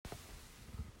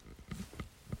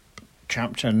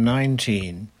Chapter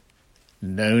 19.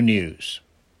 No News.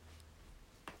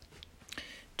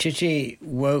 Titty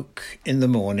woke in the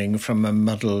morning from a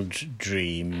muddled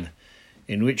dream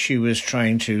in which she was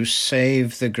trying to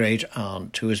save the great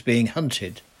aunt who was being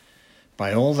hunted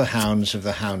by all the hounds of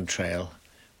the hound trail,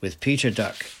 with Peter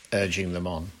Duck urging them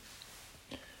on.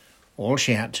 All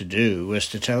she had to do was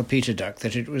to tell Peter Duck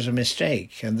that it was a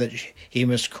mistake and that he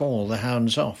must call the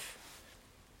hounds off.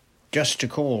 Just to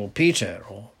call Peter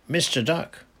or Mr.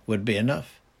 Duck would be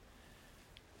enough.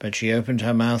 But she opened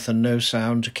her mouth and no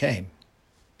sound came.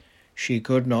 She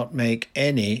could not make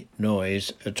any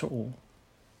noise at all.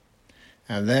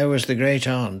 And there was the great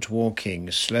aunt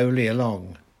walking slowly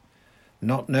along,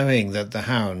 not knowing that the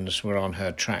hounds were on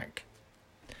her track.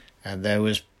 And there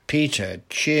was Peter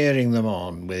cheering them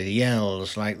on with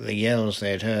yells like the yells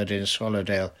they had heard in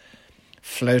Swallowdale,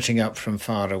 floating up from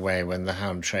far away when the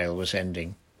hound trail was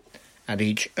ending, and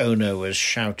each owner was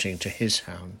shouting to his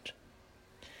hound.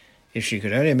 If she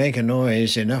could only make a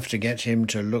noise enough to get him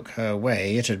to look her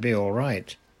way, it'd be all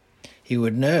right. He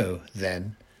would know,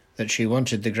 then, that she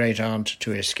wanted the great aunt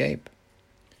to escape.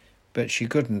 But she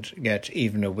couldn't get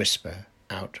even a whisper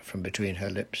out from between her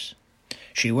lips.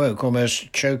 She woke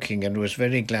almost choking and was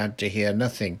very glad to hear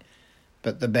nothing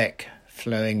but the beck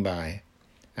flowing by,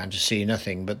 and to see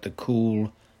nothing but the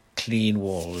cool, clean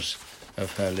walls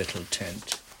of her little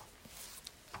tent.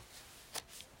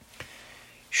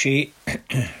 She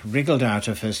wriggled out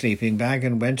of her sleeping bag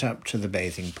and went up to the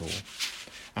bathing pool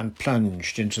and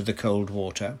plunged into the cold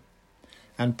water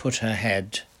and put her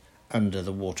head under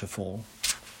the waterfall.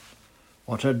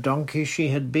 What a donkey she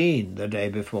had been the day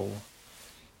before.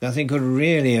 Nothing could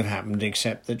really have happened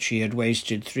except that she had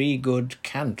wasted 3 good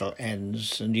candle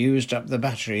ends and used up the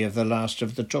battery of the last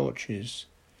of the torches.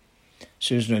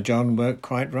 Susan and John were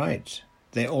quite right.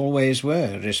 They always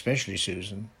were, especially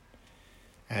Susan.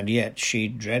 And yet she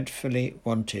dreadfully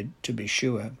wanted to be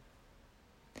sure.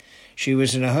 She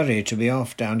was in a hurry to be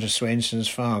off down to Swainson's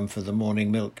farm for the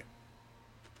morning milk.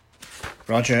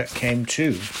 Roger came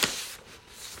too,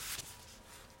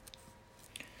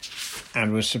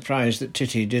 and was surprised that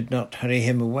Titty did not hurry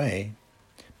him away,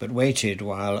 but waited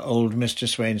while old Mr.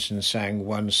 Swainson sang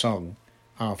one song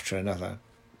after another.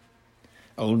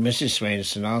 Old Mrs.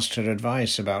 Swainson asked her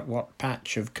advice about what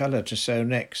patch of colour to sew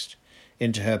next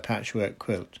into her patchwork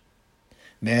quilt.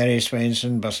 Mary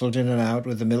Swainson bustled in and out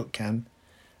with the milk can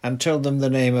and told them the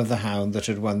name of the hound that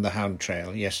had won the hound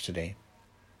trail yesterday.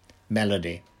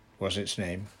 Melody was its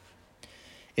name.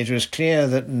 It was clear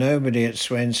that nobody at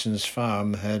Swainson's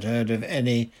farm had heard of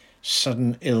any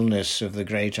sudden illness of the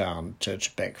great aunt at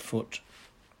Beckfoot.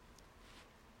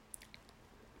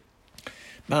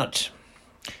 But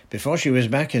before she was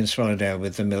back in Swallowdale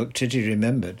with the milk, Titty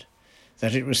remembered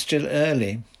that it was still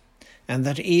early, and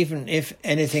that even if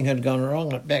anything had gone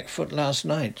wrong at Beckfoot last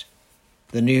night,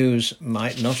 the news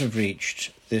might not have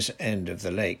reached this end of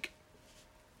the lake.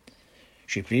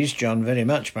 She pleased John very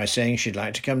much by saying she'd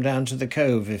like to come down to the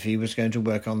cove if he was going to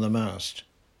work on the mast.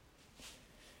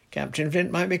 Captain Flint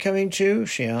might be coming too,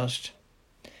 she asked.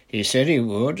 He said he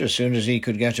would as soon as he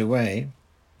could get away.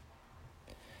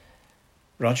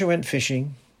 Roger went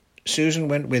fishing. Susan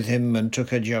went with him and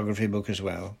took her geography book as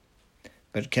well,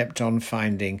 but kept on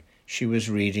finding she was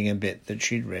reading a bit that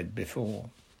she'd read before.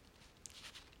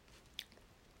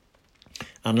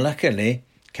 Unluckily,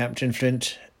 Captain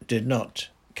Flint did not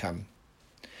come.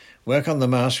 Work on the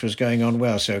mast was going on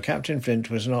well, so Captain Flint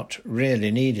was not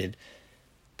really needed,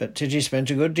 but Titty spent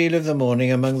a good deal of the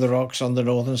morning among the rocks on the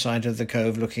northern side of the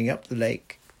cove looking up the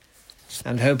lake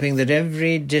and hoping that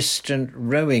every distant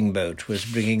rowing boat was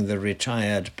bringing the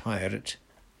retired pirate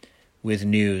with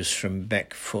news from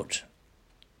Beckfoot.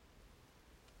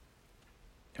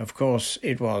 Of course,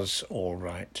 it was all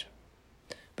right,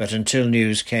 but until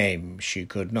news came, she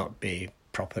could not be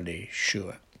properly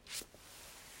sure.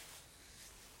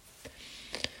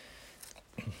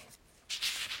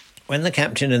 When the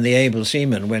captain and the able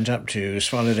seaman went up to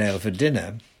Swallowdale for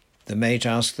dinner, the mate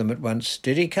asked them at once,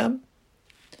 "Did he come?"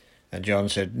 And John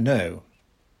said no.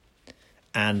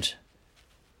 And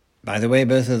by the way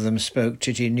both of them spoke,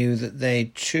 Titty knew that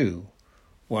they too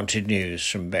wanted news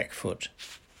from Beckfoot.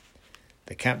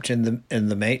 The captain and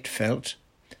the mate felt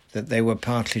that they were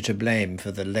partly to blame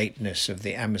for the lateness of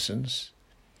the Amazons,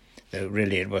 though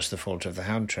really it was the fault of the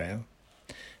hound trail,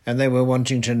 and they were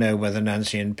wanting to know whether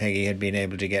Nancy and Peggy had been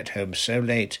able to get home so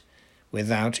late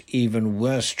without even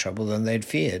worse trouble than they'd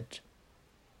feared.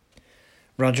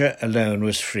 Roger alone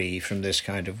was free from this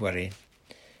kind of worry.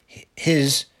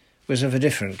 His was of a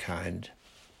different kind.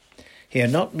 He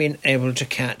had not been able to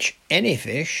catch any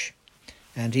fish,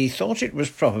 and he thought it was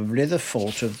probably the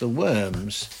fault of the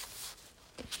worms.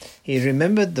 He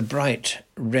remembered the bright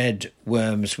red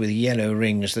worms with yellow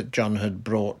rings that John had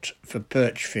brought for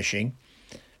perch fishing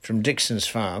from Dixon's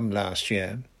farm last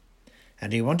year,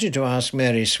 and he wanted to ask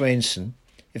Mary Swainson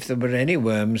if there were any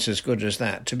worms as good as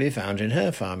that to be found in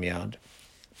her farmyard.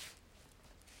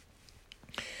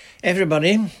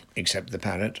 Everybody, except the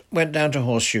parrot, went down to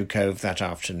Horseshoe Cove that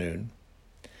afternoon.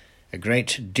 A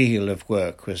great deal of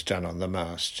work was done on the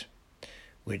mast,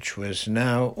 which was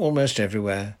now almost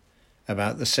everywhere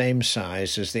about the same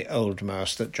size as the old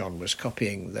mast that John was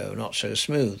copying, though not so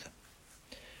smooth.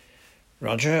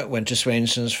 Roger went to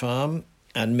Swainson's farm,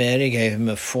 and Mary gave him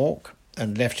a fork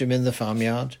and left him in the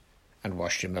farmyard and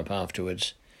washed him up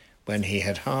afterwards, when he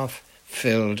had half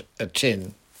filled a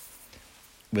tin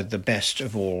with the best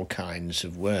of all kinds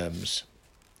of worms.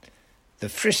 The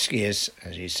friskiest,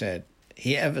 as he said,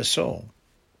 he ever saw.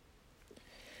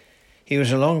 He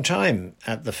was a long time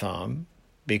at the farm,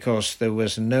 because there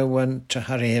was no one to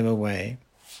hurry him away,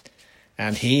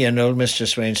 and he and old Mr.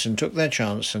 Swainson took their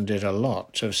chance and did a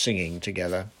lot of singing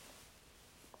together.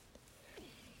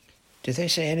 "Did they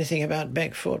say anything about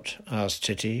Beckfoot?" asked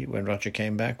Titty when Roger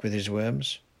came back with his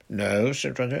worms. "No,"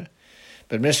 said Roger,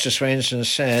 "but Mr. Swainson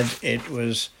said it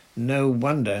was no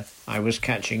wonder I was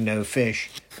catching no fish,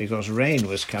 because rain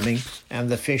was coming and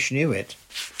the fish knew it."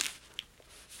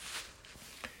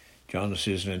 John,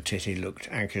 Susan and Titty looked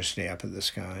anxiously up at the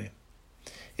sky.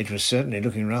 It was certainly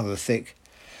looking rather thick,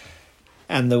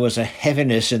 and there was a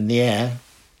heaviness in the air,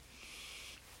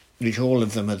 which all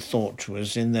of them had thought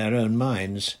was in their own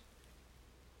minds.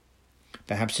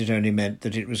 Perhaps it only meant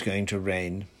that it was going to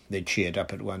rain. They cheered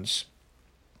up at once.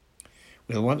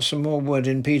 "We'll want some more wood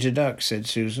in Peter Duck," said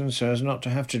Susan, "so as not to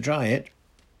have to dry it."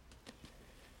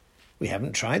 "We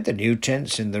haven't tried the new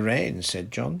tents in the rain," said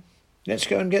John. "Let's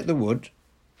go and get the wood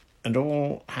and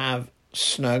all have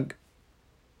snug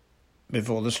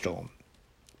before the storm."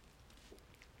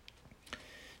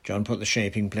 John put the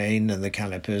shaping plane and the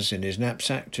calipers in his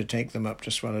knapsack to take them up to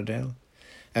Swallowdale,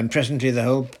 and presently the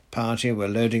whole party were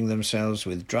loading themselves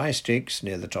with dry sticks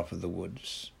near the top of the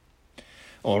woods.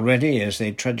 Already, as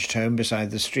they trudged home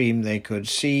beside the stream, they could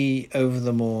see over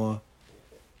the moor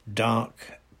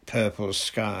dark purple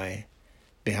sky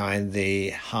behind the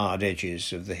hard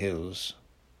edges of the hills.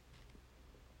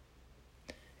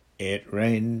 It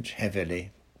rained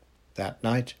heavily that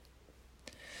night.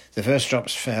 The first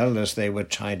drops fell as they were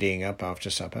tidying up after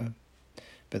supper,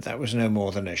 but that was no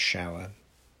more than a shower.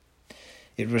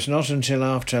 It was not until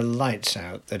after lights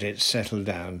out that it settled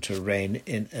down to rain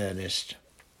in earnest.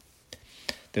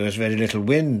 There was very little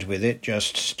wind with it,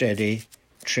 just steady,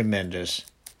 tremendous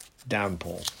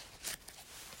downpour.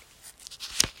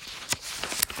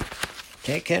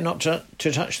 "Take care not to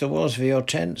touch the walls of your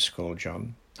tents," called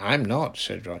John. "I'm not,"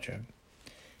 said Roger.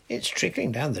 "It's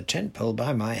trickling down the tent pole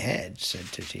by my head,"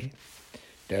 said Titty.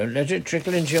 "Don't let it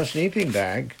trickle into your sleeping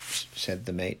bag," said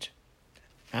the mate.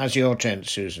 "How's your tent,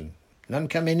 Susan? None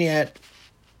come in yet?"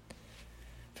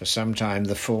 For some time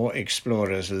the four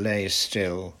explorers lay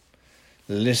still,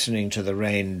 listening to the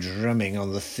rain drumming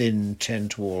on the thin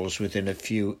tent walls within a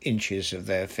few inches of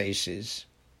their faces.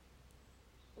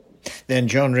 Then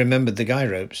John remembered the guy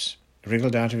ropes,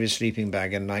 wriggled out of his sleeping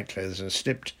bag and nightclothes, and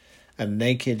slipped a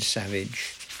naked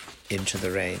savage into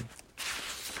the rain.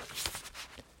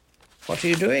 "What are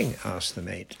you doing?" asked the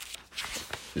mate.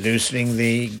 "Loosening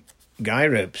the guy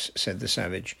ropes," said the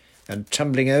savage, "and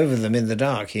tumbling over them in the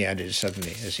dark," he added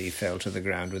suddenly as he fell to the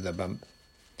ground with a bump.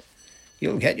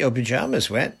 "You'll get your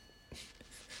pyjamas wet."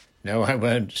 "No, I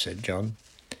won't," said John.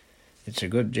 It's a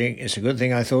good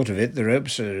thing I thought of it. The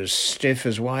ropes are as stiff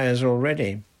as wires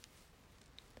already."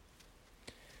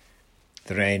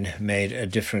 The rain made a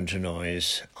different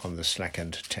noise on the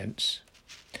slackened tents.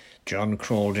 John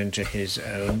crawled into his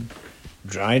own,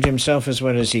 dried himself as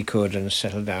well as he could, and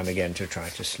settled down again to try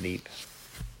to sleep.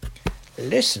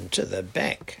 "Listen to the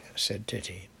beck," said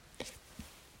Titty.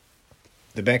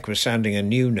 The beck was sounding a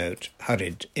new note,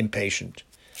 hurried, impatient,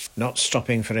 not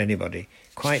stopping for anybody,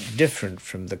 quite different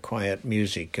from the quiet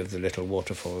music of the little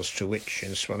waterfalls to which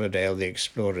in Swallowdale the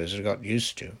explorers had got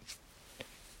used to.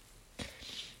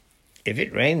 "If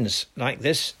it rains like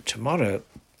this tomorrow,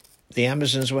 the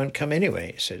Amazons won't come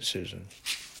anyway," said Susan.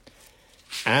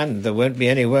 "And there won't be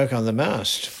any work on the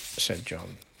mast," said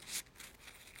John.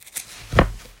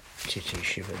 Titty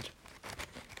shivered.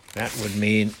 That would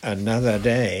mean another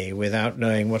day without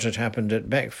knowing what had happened at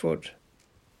Beckfoot.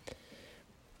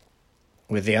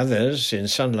 With the others, in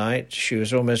sunlight, she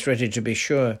was almost ready to be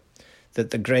sure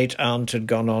that the great aunt had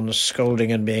gone on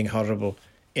scolding and being horrible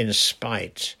in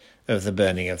spite of the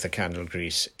burning of the candle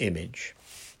grease image.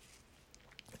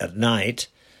 At night,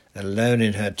 alone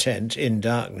in her tent, in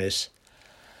darkness,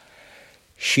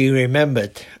 She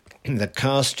remembered the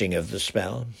casting of the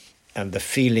spell and the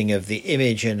feeling of the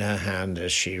image in her hand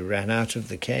as she ran out of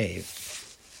the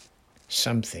cave.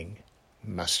 Something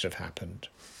must have happened.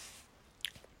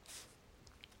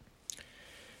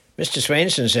 "Mr.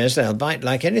 Swainson says they'll bite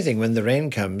like anything when the rain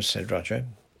comes," said Roger.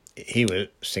 He was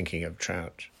thinking of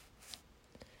trout.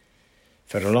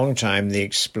 For a long time the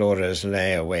explorers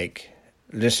lay awake,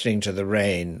 listening to the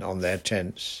rain on their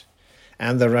tents,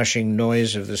 and the rushing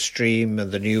noise of the stream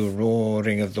and the new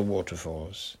roaring of the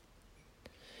waterfalls.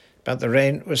 But the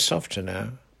rain was softer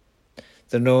now.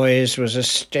 The noise was a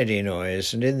steady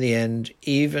noise, and in the end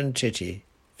even Titty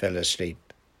fell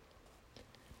asleep.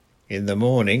 In the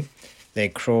morning they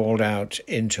crawled out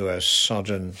into a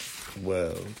sodden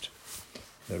world.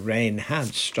 The rain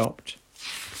had stopped,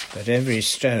 but every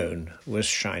stone was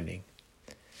shining.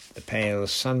 The pale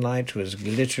sunlight was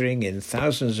glittering in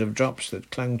thousands of drops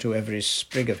that clung to every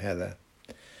sprig of heather.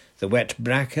 The wet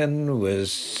bracken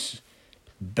was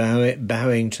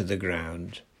bowing to the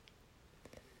ground.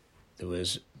 There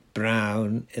was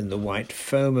brown in the white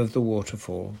foam of the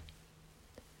waterfall,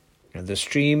 and the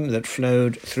stream that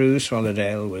flowed through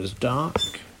Swallowdale was dark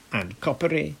and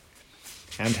coppery,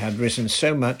 and had risen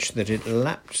so much that it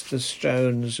lapped the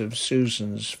stones of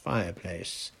Susan's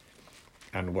fireplace,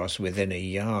 and was within a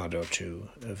yard or two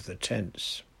of the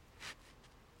tents.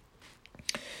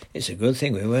 "It's a good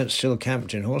thing we weren't still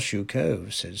camped in Horseshoe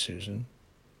Cove," said Susan.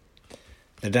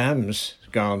 "The dam's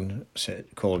gone,"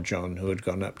 called John, who had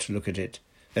gone up to look at it.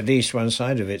 "At least one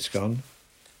side of it's gone."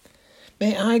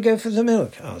 "May I go for the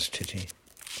milk?" asked Titty.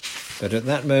 But at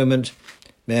that moment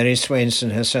Mary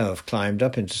Swainson herself climbed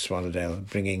up into Swallowdale,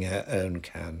 bringing her own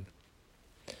can.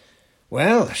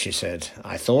 "Well," she said,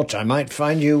 "I thought I might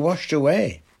find you washed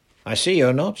away. I see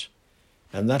you're not,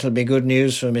 and that'll be good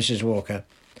news for Mrs. Walker.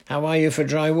 How are you for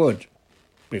dry wood?"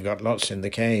 "We've got lots in the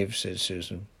cave," said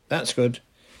Susan. "That's good.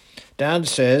 Dad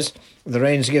says the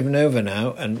rain's given over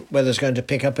now and weather's going to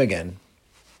pick up again."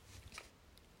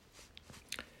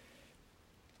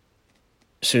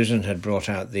 Susan had brought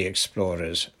out the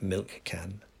explorer's milk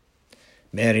can.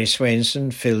 Mary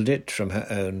Swainson filled it from her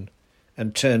own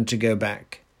and turned to go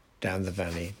back down the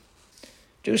valley.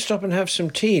 "Do stop and have some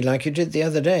tea like you did the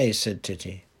other day," said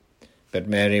Titty. But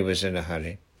Mary was in a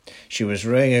hurry. She was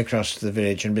rowing across to the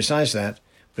village, and besides that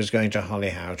was going to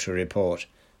Hollyhow to report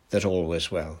that all was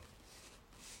well.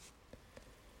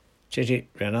 Titty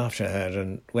ran after her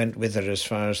and went with her as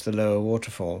far as the lower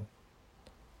waterfall.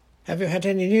 "Have you had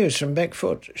any news from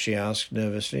Beckfoot?" she asked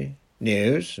nervously.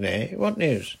 "News? Nay, what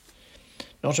news?"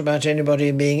 "Not about anybody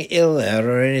being ill there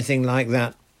or anything like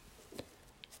that?"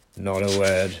 "Not a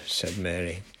word," said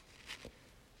Mary.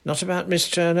 "Not about Miss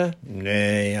Turner?"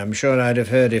 "Nay, I'm sure I'd have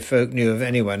heard if folk knew of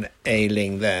anyone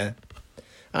ailing there.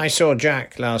 I saw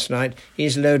Jack last night.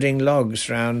 He's loading logs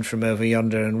round from over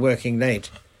yonder and working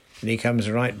late, and he comes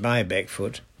right by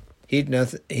Beckfoot.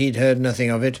 He'd heard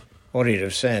nothing of it, or he'd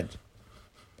have said."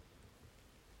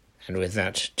 And with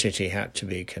that Titty had to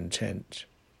be content.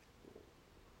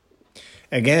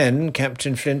 Again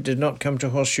Captain Flint did not come to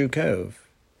Horseshoe Cove.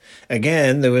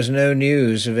 Again there was no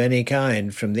news of any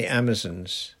kind from the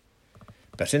Amazons.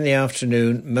 But in the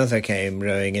afternoon Mother came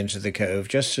rowing into the cove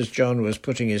just as John was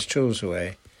putting his tools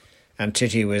away, and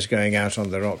Titty was going out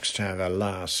on the rocks to have a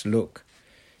last look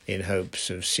in hopes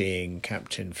of seeing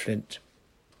Captain Flint.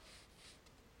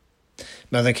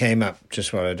 Mother came up to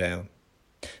Swallowdale,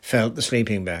 felt the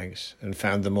sleeping bags and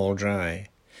found them all dry,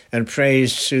 and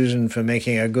praised Susan for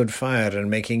making a good fire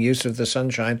and making use of the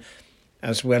sunshine,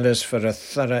 as well as for a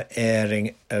thorough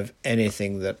airing of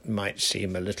anything that might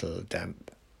seem a little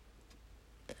damp.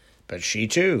 But she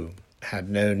too had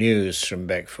no news from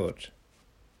Beckfoot.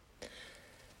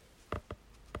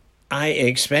 "I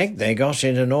expect they got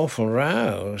in an awful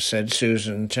row," said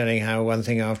Susan, telling how one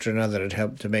thing after another had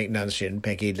helped to make Nancy and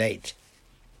Peggy late,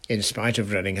 in spite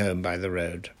of running home by the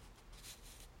road.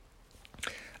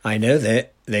 "I know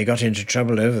they got into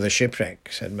trouble over the shipwreck,"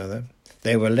 said Mother.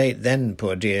 "They were late then,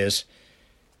 poor dears.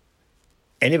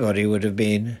 Anybody would have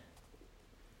been."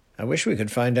 "I wish we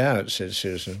could find out," said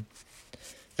Susan.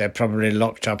 "They're probably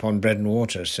locked up on bread and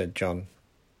water," said John.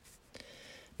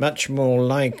 "Much more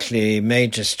likely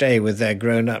made to stay with their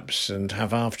grown-ups and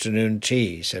have afternoon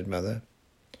tea," said Mother.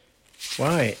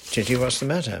 "Why, Titty, what's the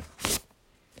matter?"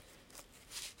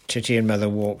 Titty and Mother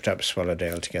walked up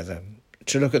Swallowdale together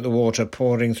to look at the water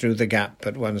pouring through the gap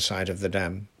at one side of the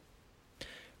dam.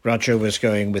 Roger was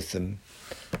going with them,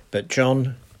 but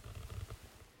John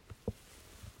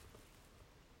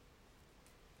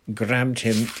grabbed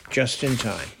him just in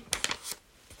time.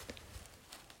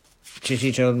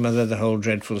 Titty told Mother the whole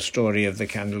dreadful story of the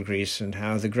candle grease, and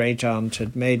how the great-aunt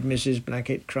had made Mrs.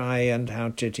 Blackett cry, and how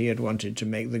Titty had wanted to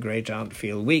make the great-aunt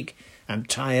feel weak and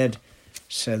tired,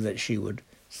 so that she would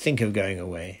think of going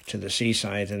away to the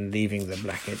seaside and leaving the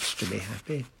Blacketts to be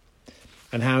happy,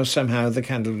 and how somehow the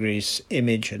candle grease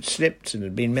image had slipped and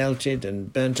had been melted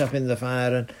and burnt up in the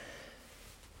fire. And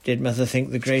did Mother think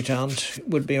the great-aunt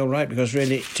would be all right, because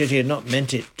really Titty had not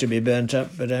meant it to be burnt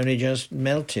up, but only just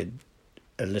melted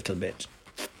a little bit.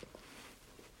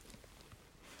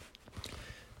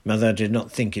 Mother did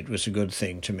not think it was a good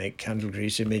thing to make candle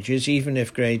grease images, even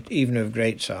of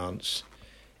great-aunts,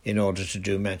 in order to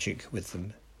do magic with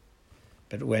them.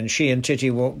 But when she and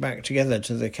Titty walked back together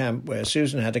to the camp, where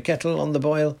Susan had a kettle on the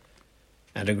boil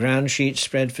and a ground sheet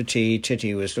spread for tea,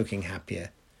 Titty was looking happier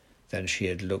than she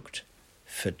had looked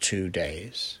for 2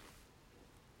 days.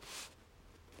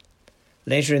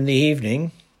 Later in the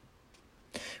evening,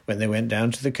 when they went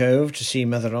down to the cove to see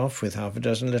Mother off with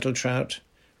 6 little trout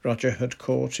Roger had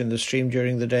caught in the stream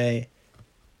during the day,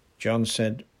 John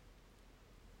said,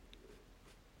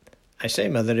 "I say,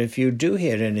 Mother, if you do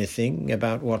hear anything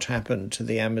about what happened to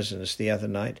the Amazons the other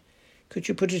night, could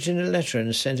you put it in a letter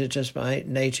and send it us by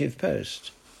native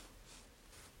post?"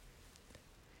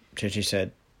 Titty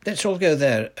said, "Let's all go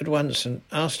there at once and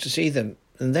ask to see them,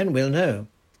 and then we'll know."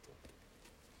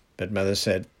 But Mother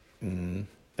said,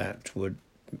 that would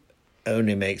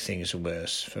only make things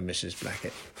worse for Mrs.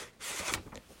 Blackett.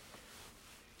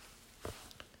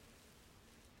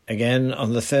 Again,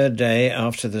 on the 3rd day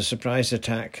after the surprise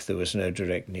attack, there was no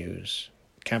direct news.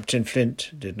 Captain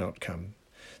Flint did not come.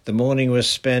 The morning was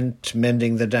spent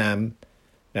mending the dam,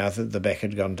 now that the beck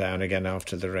had gone down again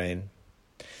after the rain.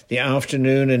 The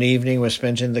afternoon and evening were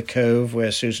spent in the cove,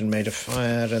 where Susan made a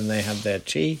fire and they had their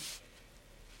tea,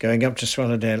 going up to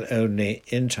Swallowdale only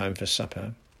in time for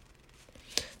supper.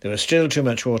 There was still too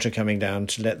much water coming down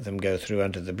to let them go through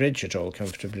under the bridge at all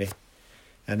comfortably,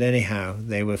 and anyhow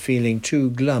they were feeling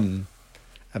too glum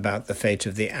about the fate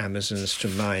of the Amazons to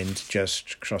mind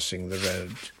just crossing the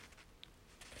road.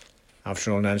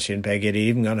 After all, Nancy and Peggy had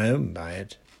even gone home by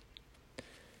it.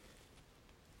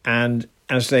 And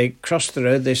as they crossed the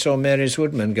road, they saw Mary's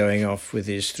woodman going off with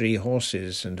his 3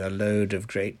 horses and a load of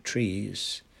great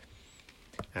trees,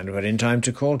 and were in time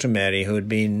to call to Mary, who had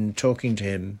been talking to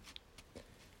him,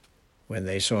 when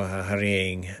they saw her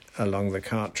hurrying along the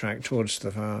cart track towards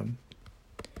the farm.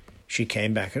 She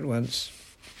came back at once.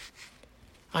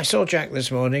 "I saw Jack this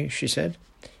morning," she said.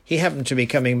 "He happened to be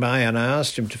coming by, and I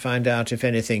asked him to find out if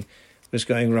anything was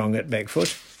going wrong at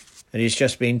Beckfoot, and he's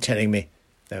just been telling me,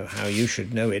 though how you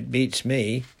should know it beats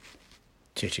me."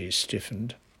 Titty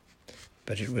stiffened,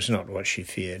 but it was not what she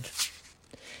feared.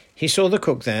 "He saw the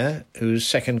cook there, who's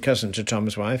second cousin to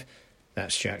Tom's wife,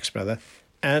 that's Jack's brother,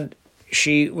 and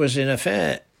she was in a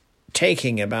fair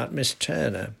taking about Miss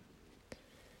Turner.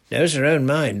 Knows her own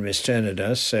mind, Miss Turner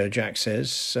does, so Jack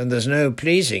says, and there's no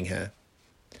pleasing her.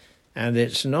 And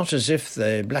it's not as if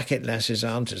the Blackett lasses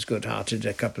aren't as good-hearted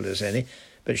a couple as any,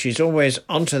 but she's always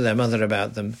on to their mother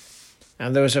about them,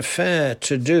 and there was a fair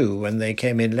to-do when they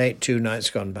came in late 2 nights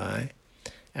gone by,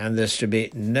 and there's to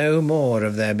be no more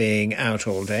of their being out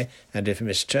all day, and if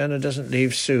Miss Turner doesn't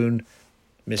leave soon,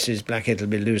 Mrs. Blackett'll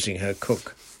be losing her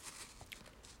cook.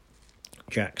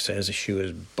 Jack says she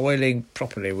was boiling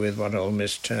properly with what old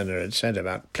Miss Turner had said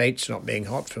about plates not being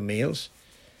hot for meals.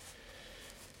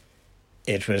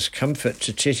 It was comfort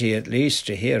to Titty at least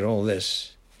to hear all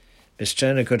this. Miss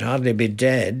Turner could hardly be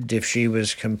dead if she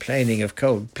was complaining of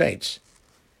cold plates.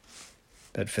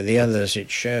 But for the others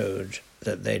it showed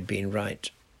that they'd been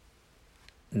right.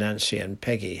 Nancy and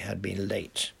Peggy had been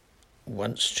late,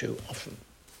 once too often.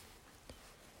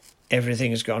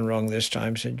 "Everything's gone wrong this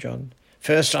time," said John.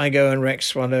 "First I go and wreck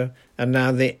Swallow, and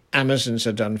now the Amazons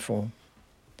are done for."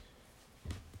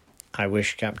 "I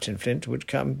wish Captain Flint would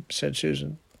come," said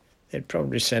Susan. "They'd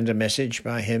probably send a message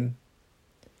by him."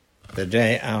 The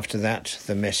day after that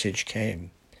the message came,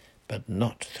 but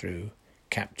not through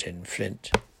Captain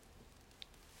Flint.